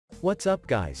What's up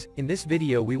guys, in this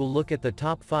video we will look at the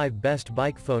top 5 best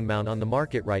bike phone mount on the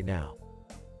market right now.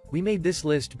 We made this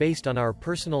list based on our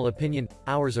personal opinion,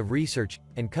 hours of research,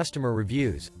 and customer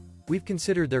reviews. We've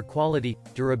considered their quality,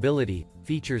 durability,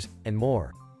 features, and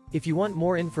more. If you want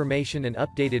more information and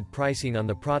updated pricing on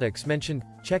the products mentioned,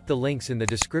 check the links in the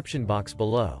description box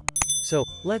below. So,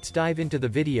 let's dive into the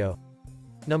video.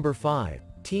 Number 5.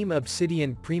 Team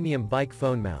Obsidian Premium Bike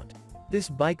Phone Mount. This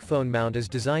bike phone mount is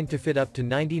designed to fit up to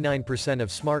 99% of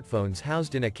smartphones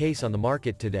housed in a case on the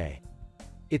market today.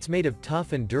 It's made of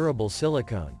tough and durable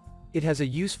silicone. It has a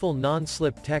useful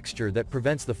non-slip texture that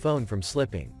prevents the phone from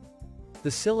slipping.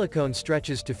 The silicone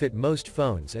stretches to fit most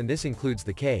phones, and this includes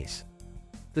the case.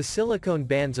 The silicone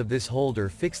bands of this holder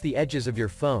fix the edges of your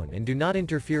phone and do not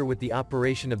interfere with the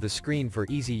operation of the screen for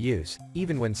easy use,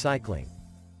 even when cycling.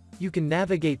 You can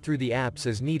navigate through the apps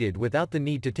as needed without the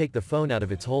need to take the phone out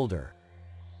of its holder.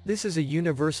 This is a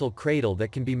universal cradle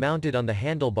that can be mounted on the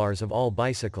handlebars of all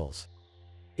bicycles.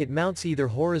 It mounts either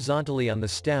horizontally on the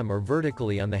stem or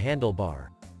vertically on the handlebar.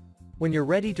 When you're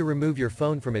ready to remove your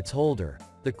phone from its holder,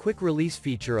 the quick release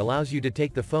feature allows you to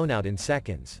take the phone out in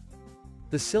seconds.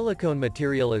 The silicone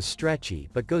material is stretchy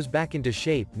but goes back into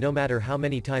shape no matter how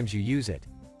many times you use it.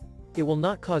 It will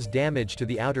not cause damage to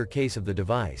the outer case of the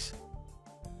device.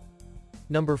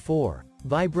 Number 4.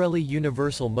 Vibrelli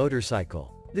Universal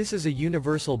Motorcycle. This is a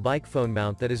universal bike phone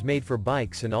mount that is made for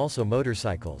bikes and also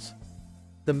motorcycles.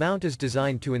 The mount is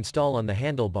designed to install on the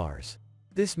handlebars.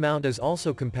 This mount is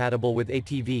also compatible with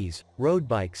ATVs, road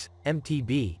bikes,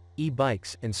 MTB,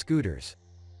 e-bikes, and scooters.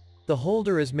 The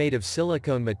holder is made of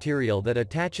silicone material that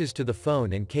attaches to the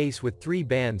phone and case with 3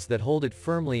 bands that hold it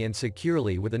firmly and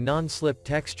securely with a non-slip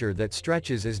texture that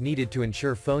stretches as needed to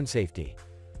ensure phone safety.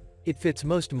 It fits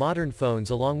most modern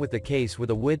phones along with the case with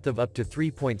a width of up to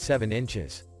 3.7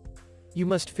 inches. You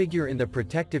must figure in the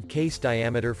protective case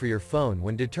diameter for your phone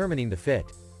when determining the fit.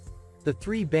 The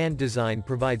 3-band design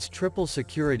provides triple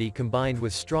security combined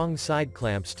with strong side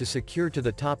clamps to secure to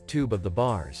the top tube of the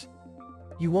bars.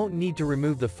 You won't need to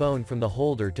remove the phone from the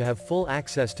holder to have full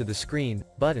access to the screen,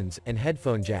 buttons, and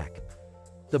headphone jack.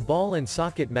 The ball and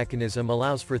socket mechanism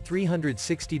allows for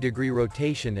 360-degree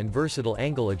rotation and versatile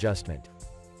angle adjustment.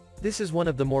 This is one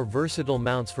of the more versatile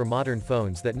mounts for modern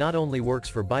phones that not only works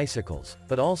for bicycles,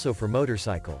 but also for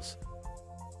motorcycles.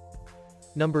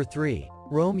 Number 3.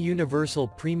 Roam Universal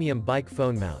Premium Bike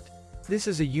Phone Mount. This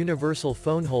is a universal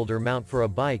phone holder mount for a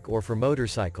bike or for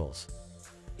motorcycles.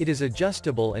 It is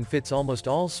adjustable and fits almost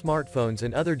all smartphones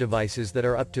and other devices that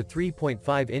are up to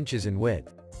 3.5 inches in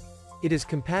width. It is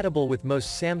compatible with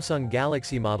most Samsung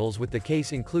Galaxy models with the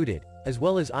case included, as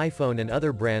well as iPhone and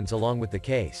other brands along with the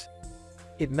case.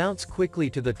 It mounts quickly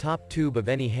to the top tube of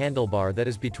any handlebar that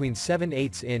is between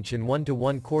 7/8 inch and 1 to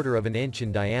 1/4 inch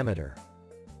in diameter.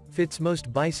 Fits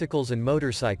most bicycles and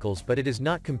motorcycles, but it is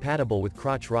not compatible with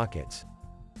crotch rockets.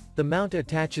 The mount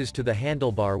attaches to the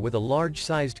handlebar with a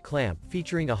large-sized clamp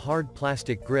featuring a hard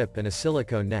plastic grip and a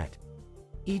silicone net.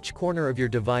 Each corner of your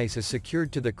device is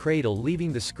secured to the cradle,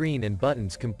 leaving the screen and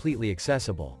buttons completely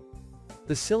accessible.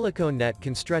 The silicone net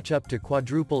can stretch up to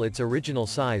quadruple its original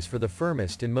size for the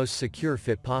firmest and most secure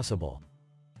fit possible.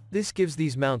 This gives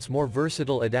these mounts more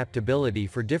versatile adaptability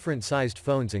for different sized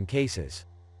phones and cases.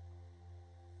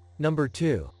 Number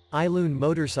 2. Ailun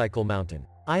Motorcycle Mountain.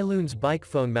 Ailun's bike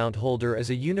phone mount holder is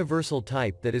a universal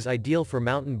type that is ideal for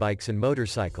mountain bikes and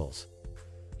motorcycles.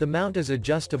 The mount is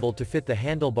adjustable to fit the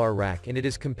handlebar rack, and it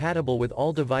is compatible with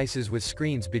all devices with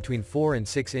screens between 4 and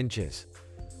 6 inches.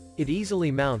 It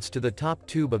easily mounts to the top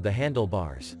tube of the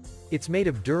handlebars. It's made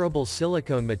of durable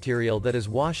silicone material that is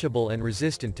washable and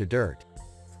resistant to dirt.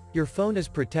 Your phone is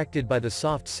protected by the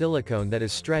soft silicone that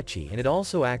is stretchy, and it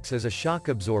also acts as a shock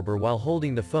absorber while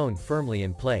holding the phone firmly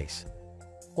in place.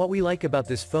 What we like about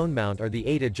this phone mount are the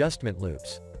 8 adjustment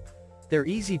loops. They're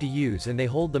easy to use and they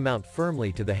hold the mount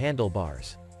firmly to the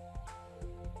handlebars.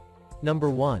 Number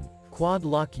 1. Quad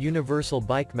Lock Universal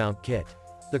Bike Mount Kit.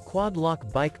 The Quad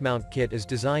Lock Bike Mount Kit is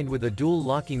designed with a dual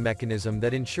locking mechanism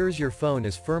that ensures your phone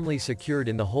is firmly secured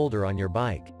in the holder on your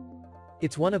bike.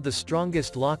 It's one of the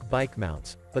strongest lock bike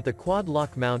mounts, but the Quad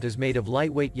Lock mount is made of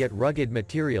lightweight yet rugged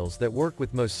materials that work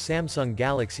with most Samsung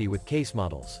Galaxy with case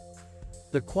models.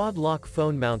 The Quad Lock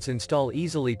phone mounts install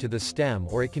easily to the stem,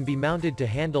 or it can be mounted to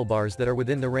handlebars that are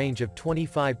within the range of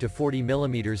 25 to 40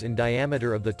 mm in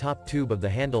diameter of the top tube of the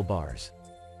handlebars.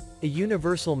 A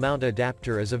universal mount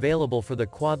adapter is available for the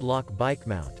Quad Lock bike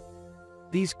mount.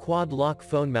 These Quad Lock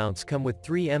phone mounts come with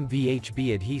 3M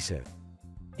VHB adhesive.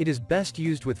 It is best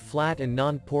used with flat and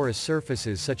non-porous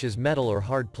surfaces such as metal or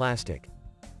hard plastic.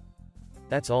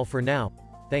 That's all for now.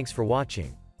 Thanks for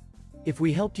watching. If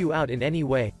we helped you out in any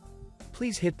way,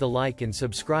 Please hit the like and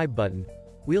subscribe button.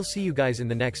 We'll see you guys in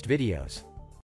the next videos.